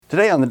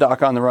Today on the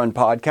Doc on the Run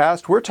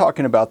podcast, we're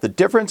talking about the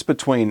difference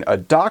between a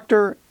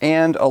doctor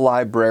and a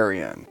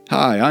librarian.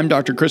 Hi, I'm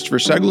Dr. Christopher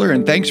Segler,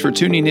 and thanks for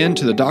tuning in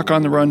to the Doc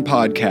on the Run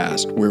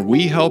podcast, where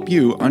we help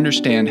you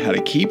understand how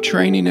to keep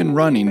training and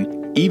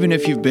running even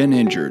if you've been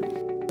injured.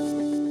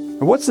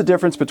 What's the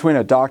difference between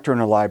a doctor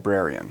and a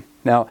librarian?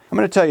 Now, I'm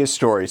going to tell you a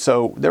story.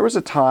 So there was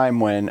a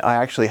time when I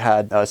actually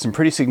had some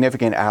pretty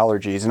significant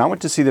allergies, and I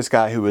went to see this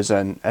guy who was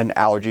an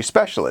allergy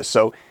specialist.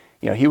 So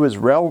he was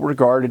well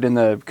regarded in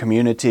the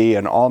community,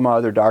 and all my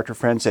other doctor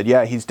friends said,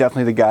 yeah, he's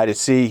definitely the guy to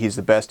see. He's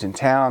the best in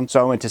town. So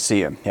I went to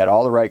see him. He had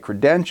all the right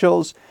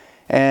credentials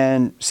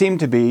and seemed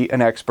to be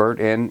an expert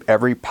in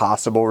every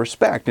possible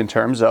respect in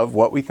terms of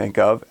what we think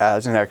of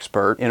as an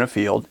expert in a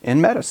field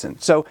in medicine.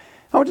 So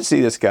I went to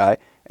see this guy,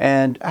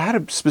 and I had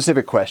a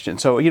specific question.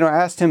 So, I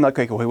asked him,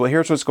 okay, well,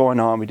 here's what's going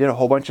on. We did a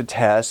whole bunch of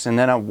tests, and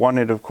then I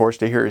wanted, of course,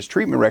 to hear his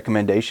treatment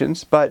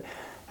recommendations. But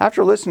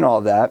after listening to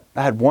all that,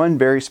 I had one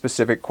very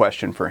specific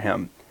question for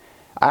him.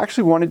 I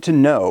actually wanted to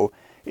know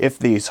if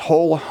these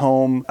whole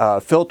home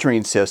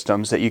filtering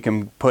systems that you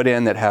can put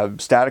in that have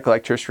static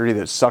electricity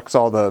that sucks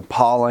all the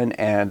pollen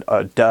and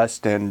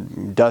dust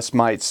and dust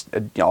mites,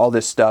 all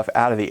this stuff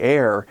out of the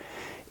air,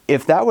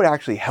 if that would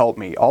actually help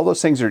me. All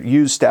those things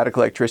use static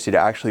electricity to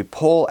actually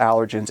pull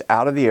allergens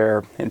out of the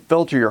air and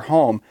filter your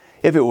home,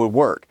 if it would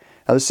work.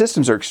 Now, the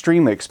systems are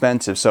extremely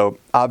expensive, so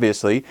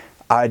obviously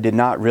I did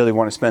not really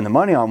want to spend the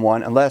money on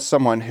one unless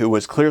someone who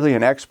was clearly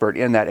an expert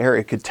in that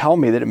area could tell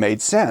me that it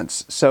made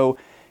sense. So,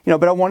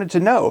 but I wanted to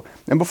know.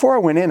 And before I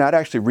went in, I'd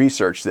actually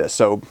researched this.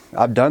 So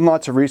I've done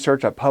lots of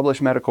research. I've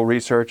published medical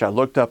research. I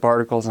looked up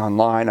articles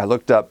online. I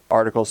looked up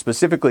articles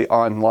specifically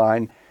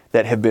online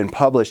that have been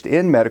published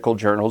in medical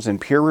journals, in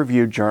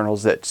peer-reviewed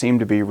journals that seem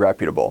to be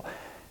reputable.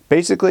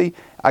 Basically,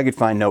 I could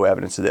find no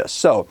evidence of this.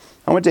 So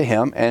I went to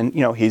him, and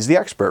he's the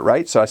expert,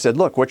 right? So I said,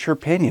 look, what's your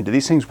opinion? Do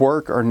these things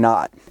work or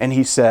not? And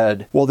he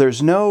said, well,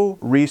 there's no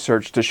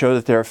research to show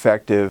that they're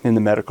effective in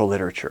the medical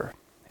literature.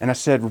 And I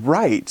said,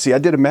 right. See, I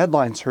did a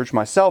Medline search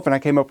myself, and I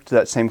came up to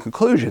that same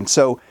conclusion.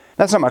 So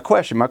that's not my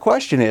question. My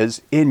question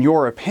is, in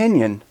your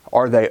opinion,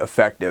 are they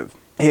effective?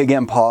 He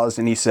again paused,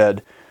 and he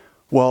said,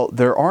 well,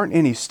 there aren't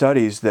any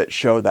studies that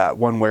show that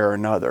one way or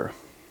another.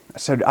 I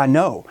said, I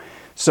know.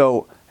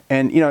 So,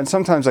 and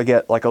sometimes I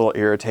get like a little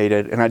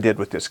irritated, and I did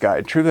with this guy.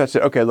 And truly, I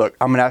said, okay, look,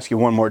 I'm going to ask you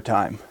one more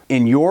time.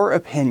 In your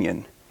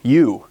opinion,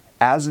 you,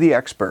 as the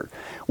expert,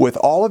 with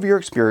all of your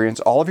experience,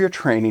 all of your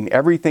training,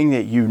 everything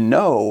that you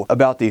know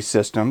about these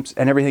systems,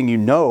 and everything you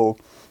know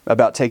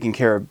about taking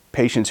care of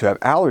patients who have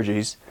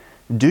allergies,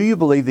 do you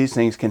believe these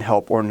things can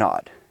help or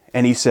not?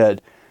 And he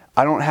said,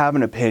 I don't have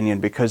an opinion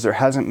because there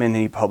hasn't been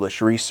any published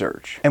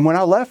research. And when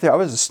I left there, I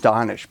was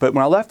astonished. But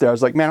when I left there, I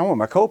was like, man, I want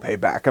my copay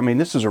back. I mean,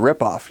 this is a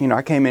ripoff.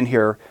 I came in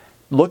here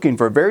looking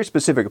for a very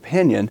specific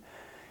opinion,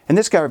 and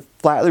this guy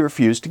flatly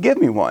refused to give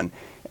me one.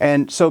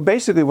 And so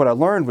basically what I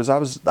learned was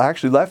I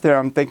actually left there,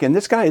 I'm thinking,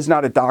 this guy is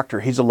not a doctor,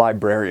 he's a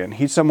librarian.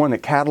 He's someone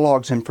that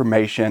catalogs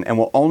information and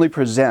will only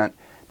present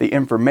the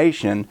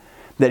information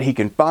that he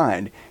can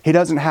find. He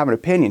doesn't have an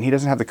opinion. He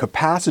doesn't have the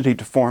capacity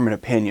to form an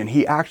opinion.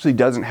 He actually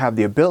doesn't have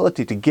the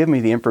ability to give me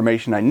the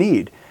information I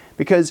need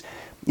because,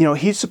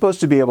 he's supposed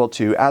to be able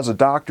to, as a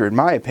doctor, in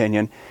my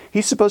opinion,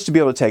 he's supposed to be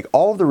able to take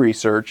all of the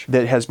research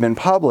that has been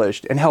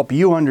published and help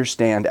you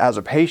understand as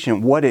a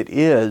patient what it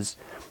is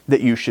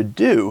that you should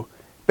do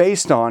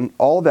based on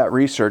all of that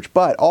research,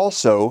 but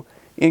also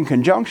in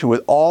conjunction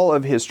with all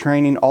of his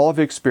training, all of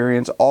his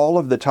experience, all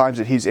of the times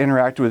that he's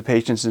interacted with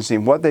patients and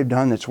seen what they've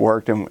done that's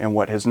worked and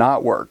what has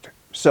not worked.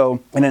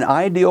 So in an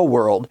ideal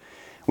world,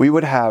 we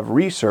would have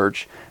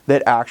research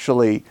that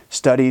actually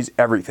studies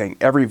everything,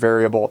 every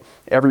variable,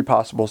 every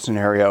possible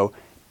scenario,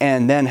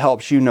 and then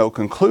helps you know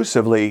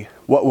conclusively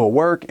what will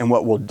work and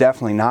what will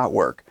definitely not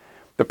work.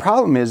 The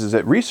problem is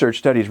that research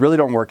studies really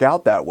don't work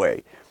out that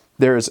way.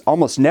 There's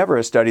almost never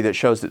a study that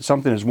shows that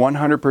something is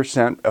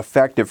 100%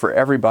 effective for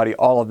everybody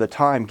all of the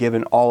time,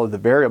 given all of the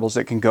variables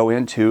that can go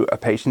into a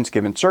patient's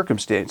given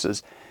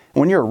circumstances.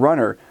 When you're a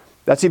runner,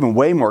 that's even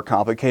way more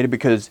complicated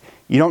because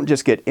you don't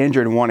just get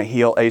injured and want to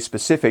heal a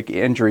specific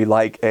injury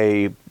like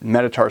a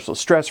metatarsal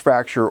stress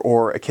fracture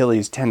or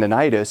Achilles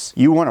tendonitis.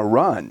 You want to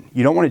run.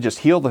 You don't want to just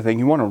heal the thing.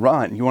 You want to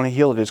run. You want to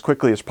heal it as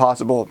quickly as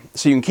possible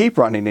so you can keep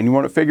running, and you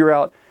want to figure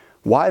out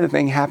why the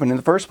thing happened in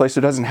the first place so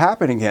it doesn't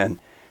happen again.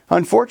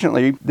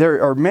 Unfortunately,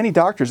 there are many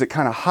doctors that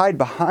kind of hide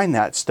behind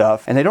that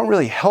stuff, and they don't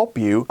really help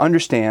you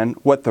understand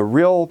what the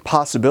real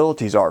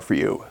possibilities are for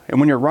you. And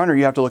when you're a runner,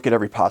 you have to look at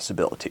every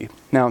possibility.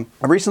 Now,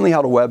 I recently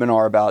held a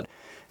webinar about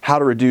how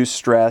to reduce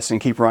stress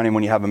and keep running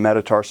when you have a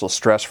metatarsal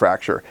stress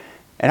fracture.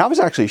 And I was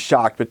actually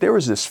shocked, but there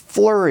was this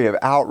flurry of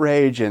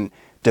outrage and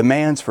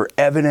demands for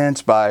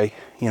evidence by,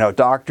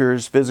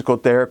 doctors, physical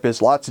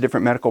therapists, lots of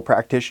different medical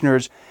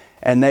practitioners.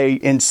 And they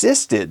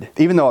insisted,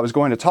 even though I was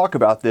going to talk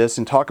about this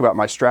and talk about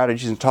my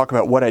strategies and talk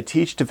about what I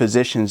teach to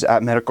physicians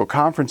at medical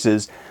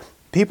conferences,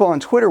 people on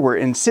Twitter were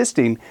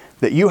insisting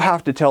that you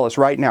have to tell us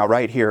right now,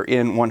 right here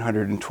in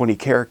 120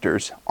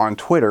 characters on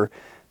Twitter,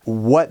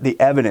 what the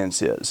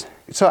evidence is.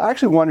 So I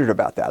actually wondered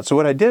about that. So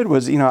what I did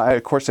was, I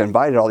of course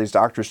invited all these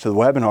doctors to the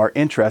webinar.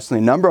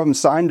 Interestingly, a number of them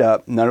signed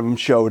up, none of them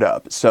showed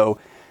up. So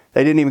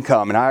they didn't even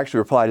come. And I actually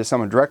replied to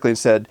someone directly and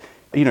said,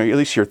 at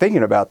least you're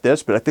thinking about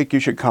this, but I think you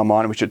should come on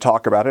and we should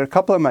talk about it. A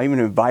couple of them I even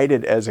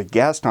invited as a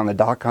guest on the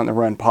Doc on the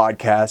Run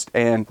podcast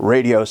and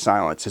radio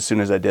silence as soon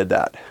as I did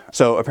that.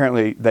 So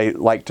apparently they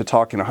like to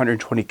talk in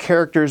 120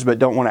 characters, but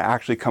don't want to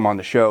actually come on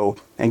the show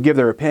and give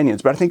their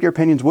opinions. But I think their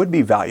opinions would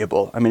be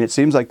valuable. I mean, it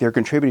seems like they're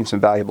contributing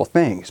some valuable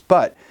things.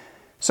 But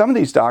some of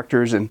these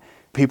doctors and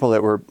people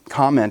that were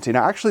commenting,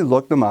 I actually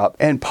looked them up,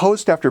 and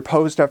post after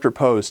post after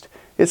post,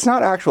 it's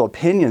not actual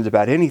opinions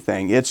about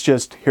anything. It's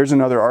just, here's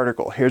another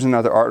article,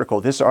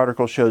 this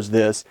article shows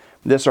this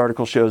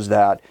article shows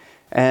that.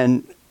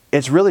 And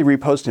it's really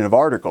reposting of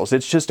articles.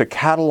 It's just a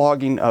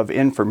cataloging of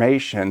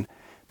information,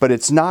 but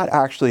it's not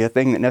actually a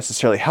thing that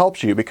necessarily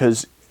helps you,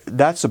 because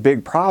that's a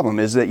big problem,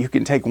 is that you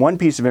can take one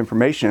piece of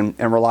information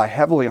and rely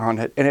heavily on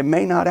it, and it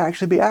may not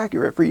actually be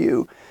accurate for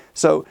you.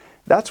 So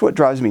that's what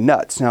drives me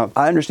nuts. Now,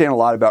 I understand a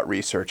lot about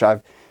research.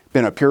 I've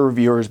been a peer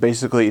reviewer, is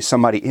basically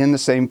somebody in the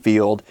same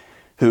field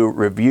who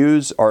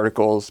reviews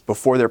articles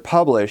before they're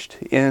published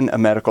in a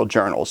medical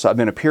journal. So I've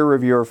been a peer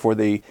reviewer for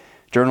the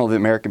Journal of the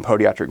American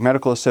Podiatric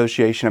Medical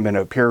Association. I've been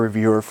a peer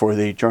reviewer for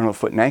the Journal of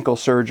Foot and Ankle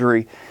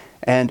Surgery.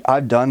 And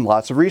I've done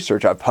lots of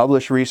research. I've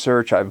published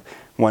research. I've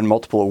won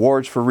multiple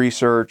awards for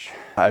research.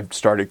 I've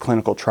started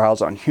clinical trials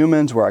on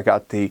humans, where I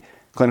got the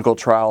clinical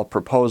trial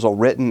proposal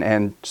written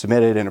and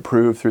submitted and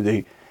approved through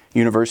the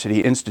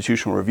university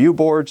institutional review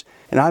boards.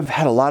 And I've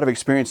had a lot of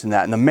experience in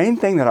that. And the main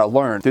thing that I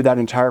learned through that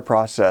entire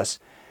process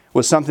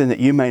was something that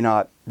you may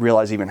not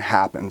realize even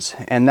happens.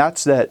 And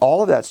that's that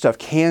all of that stuff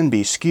can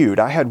be skewed.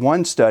 I had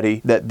one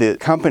study that the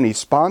company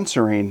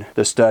sponsoring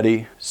the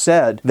study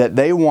said that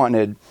they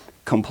wanted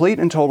complete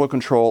and total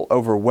control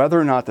over whether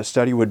or not the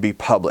study would be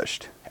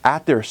published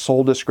at their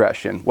sole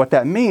discretion. What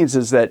that means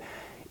is that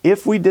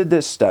if we did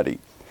this study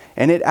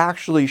and it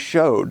actually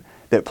showed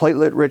that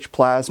platelet-rich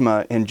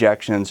plasma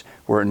injections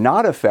were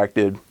not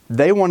affected,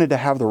 they wanted to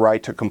have the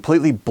right to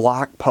completely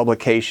block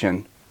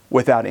publication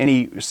without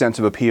any sense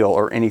of appeal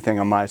or anything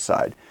on my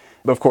side.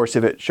 But of course,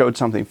 if it showed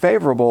something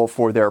favorable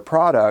for their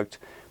product,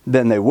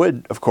 then they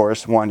would, of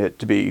course, want it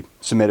to be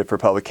submitted for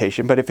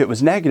publication. But if it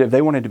was negative,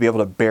 they wanted to be able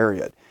to bury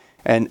it.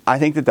 And I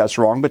think that that's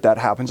wrong, but that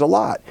happens a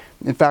lot.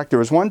 In fact, there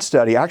was one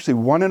study, actually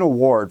won an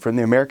award from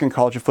the American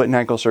College of Foot and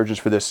Ankle Surgeons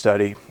for this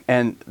study.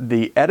 And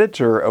the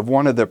editor of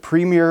one of the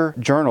premier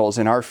journals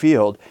in our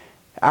field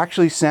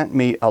actually sent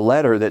me a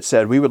letter that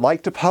said, we would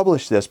like to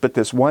publish this, but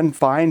this one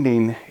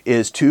finding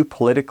is too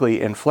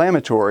politically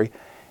inflammatory,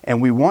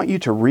 and we want you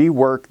to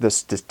rework the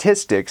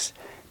statistics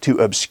to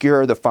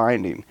obscure the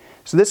finding.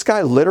 So this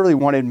guy literally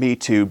wanted me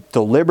to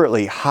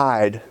deliberately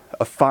hide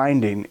a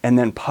finding and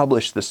then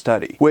publish the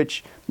study,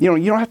 which, you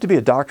don't have to be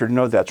a doctor to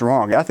know that's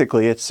wrong.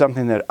 Ethically, it's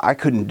something that I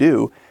couldn't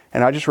do.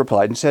 And I just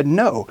replied and said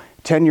no.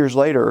 10 years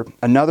later,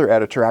 another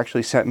editor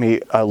actually sent me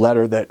a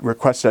letter that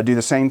requested I do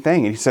the same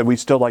thing. And he said, we'd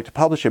still like to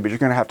publish it, but you're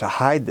going to have to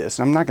hide this.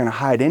 And I'm not going to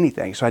hide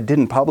anything. So I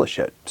didn't publish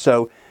it.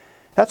 So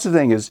that's the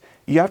thing, is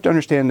you have to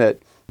understand that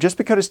just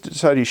because a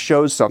study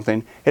shows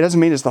something, it doesn't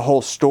mean it's the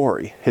whole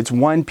story. It's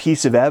one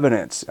piece of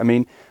evidence. I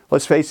mean,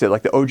 let's face it,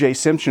 like the O.J.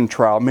 Simpson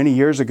trial many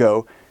years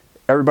ago,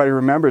 everybody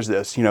remembers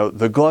this.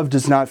 The glove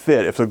does not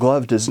fit. If the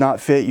glove does not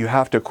fit, you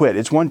have to quit.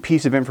 It's one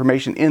piece of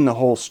information in the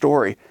whole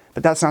story,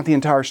 but that's not the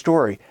entire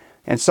story.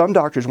 And some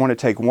doctors want to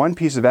take one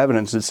piece of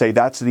evidence and say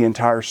that's the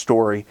entire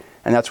story,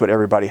 and that's what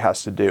everybody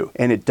has to do.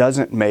 And it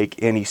doesn't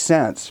make any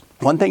sense.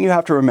 One thing you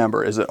have to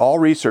remember is that all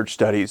research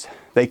studies,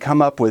 they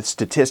come up with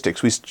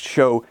statistics. We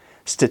show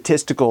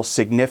statistical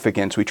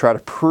significance. We try to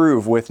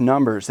prove with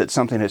numbers that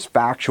something is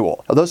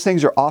factual. Those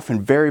things are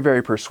often very,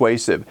 very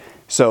persuasive.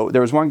 So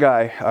there was one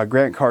guy,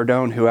 Grant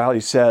Cardone, who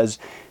always says,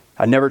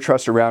 I never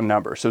trust a round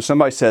number. So if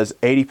somebody says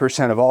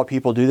 80% of all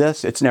people do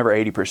this, it's never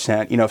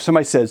 80%. If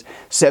somebody says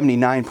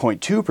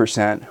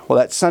 79.2%, well,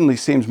 that suddenly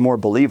seems more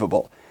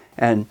believable.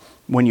 And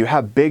when you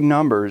have big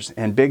numbers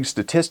and big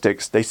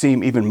statistics, they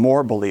seem even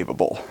more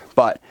believable.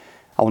 But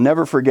I'll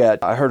never forget,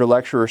 I heard a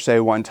lecturer say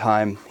one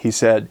time, he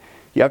said,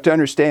 you have to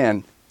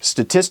understand,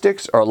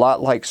 statistics are a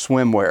lot like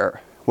swimwear.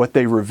 What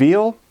they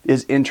reveal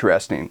is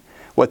interesting.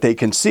 What they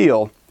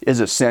conceal is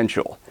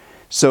essential.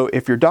 So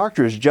if your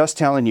doctor is just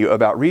telling you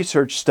about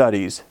research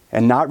studies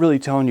and not really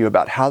telling you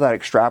about how that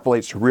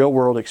extrapolates to real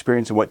world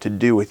experience and what to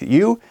do with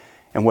you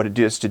and what it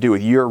is to do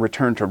with your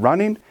return to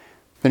running,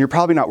 then you're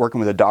probably not working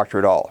with a doctor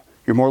at all.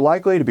 You're more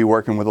likely to be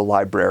working with a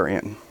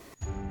librarian.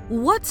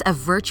 What's a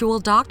virtual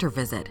doctor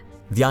visit?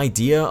 The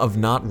idea of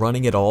not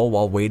running at all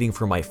while waiting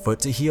for my foot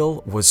to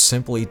heal was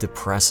simply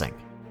depressing.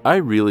 I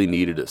really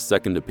needed a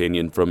second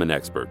opinion from an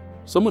expert,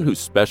 someone who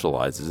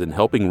specializes in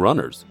helping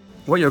runners.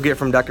 What you'll get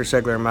from Dr.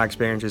 Segler, in my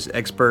experience, is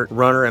expert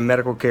runner and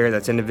medical care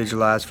that's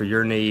individualized for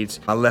your needs.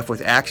 I left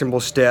with actionable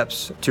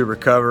steps to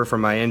recover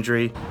from my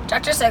injury.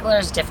 Dr. Segler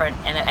is different,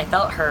 and I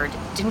felt heard,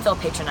 didn't feel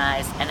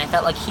patronized, and I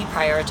felt like he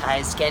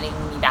prioritized getting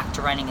me back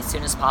to running as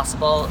soon as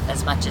possible,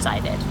 as much as I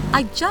did.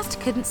 I just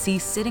couldn't see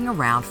sitting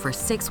around for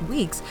 6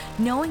 weeks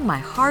knowing my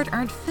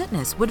hard-earned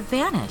fitness would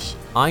vanish.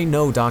 I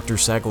know Dr.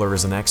 Segler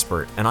is an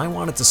expert, and I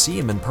wanted to see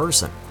him in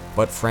person.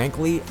 But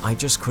frankly, I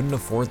just couldn't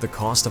afford the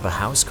cost of a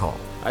house call.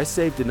 I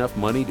saved enough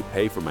money to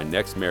pay for my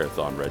next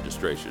marathon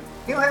registration.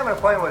 You'll have an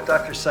appointment with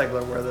Dr.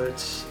 Segler, whether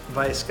it's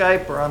via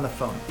Skype or on the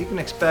phone. You can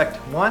expect,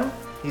 1,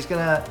 he's going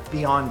to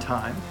be on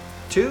time.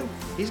 2,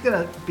 he's going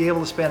to be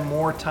able to spend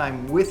more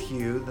time with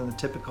you than the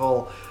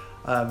typical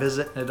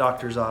visit in a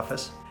doctor's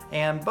office.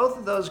 And both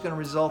of those are going to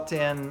result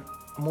in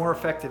a more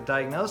effective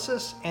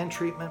diagnosis and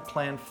treatment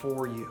plan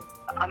for you.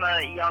 I'm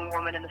a young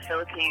woman in the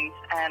Philippines,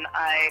 and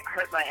I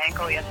hurt my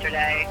ankle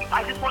yesterday.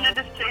 I just wanted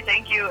to say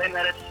thank you, and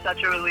that it's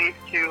such a relief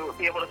to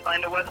be able to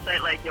find a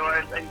website like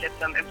yours and get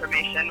some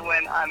information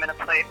when I'm in a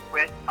place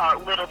with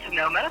little to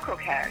no medical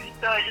care.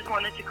 So I just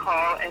wanted to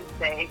call and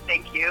say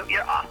thank you.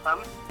 You're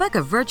awesome. Book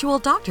a virtual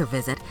doctor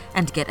visit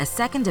and get a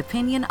second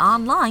opinion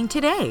online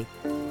today.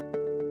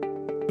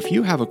 If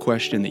you have a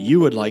question that you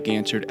would like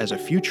answered as a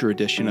future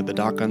edition of the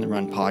Doc on the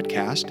Run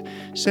podcast,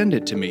 send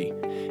it to me,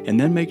 and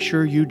then make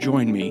sure you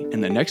join me in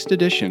the next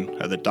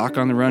edition of the Doc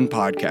on the Run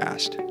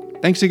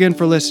podcast. Thanks again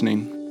for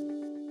listening.